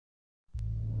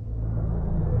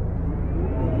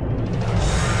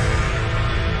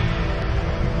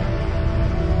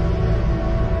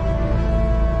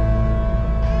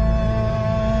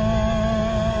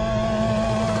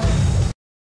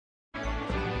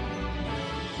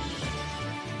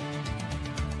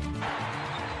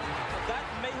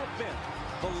been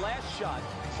the last shot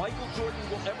Michael Jordan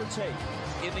will ever take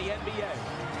in the NBA,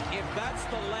 if that's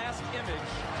the last image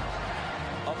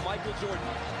of Michael Jordan,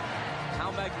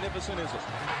 how magnificent is it?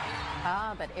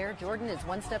 But Air Jordan is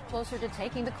one step closer to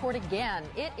taking the court again.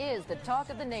 It is the talk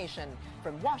of the nation.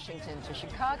 From Washington to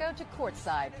Chicago to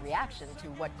courtside, reaction to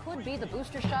what could be the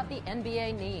booster shot the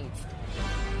NBA needs.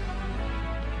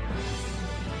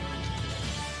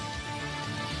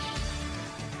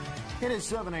 It is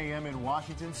 7 a.m. in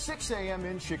Washington, 6 a.m.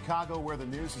 in Chicago, where the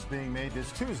news is being made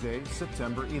this Tuesday,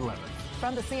 September 11th.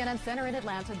 From the CNN Center in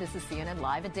Atlanta, this is CNN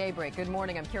Live at Daybreak. Good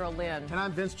morning, I'm Carol Lynn. And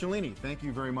I'm Vince Cellini. Thank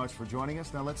you very much for joining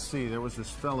us. Now, let's see. There was this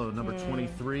fellow, number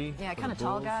 23. Yeah, kind of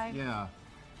tall guy. Yeah,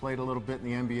 played a little bit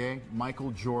in the NBA,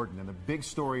 Michael Jordan. And the big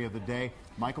story of the day,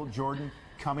 Michael Jordan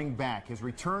coming back. His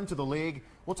return to the league.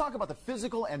 We'll talk about the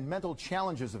physical and mental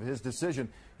challenges of his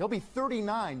decision. He'll be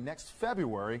 39 next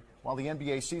February while the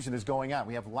NBA season is going on.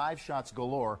 We have live shots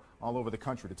galore all over the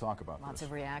country to talk about Lots this.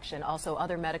 of reaction. Also,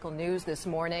 other medical news this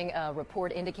morning. A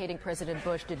report indicating President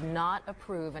Bush did not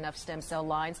approve enough stem cell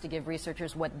lines to give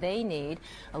researchers what they need.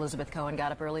 Elizabeth Cohen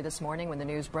got up early this morning when the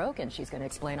news broke, and she's going to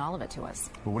explain all of it to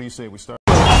us. But what do you say we start?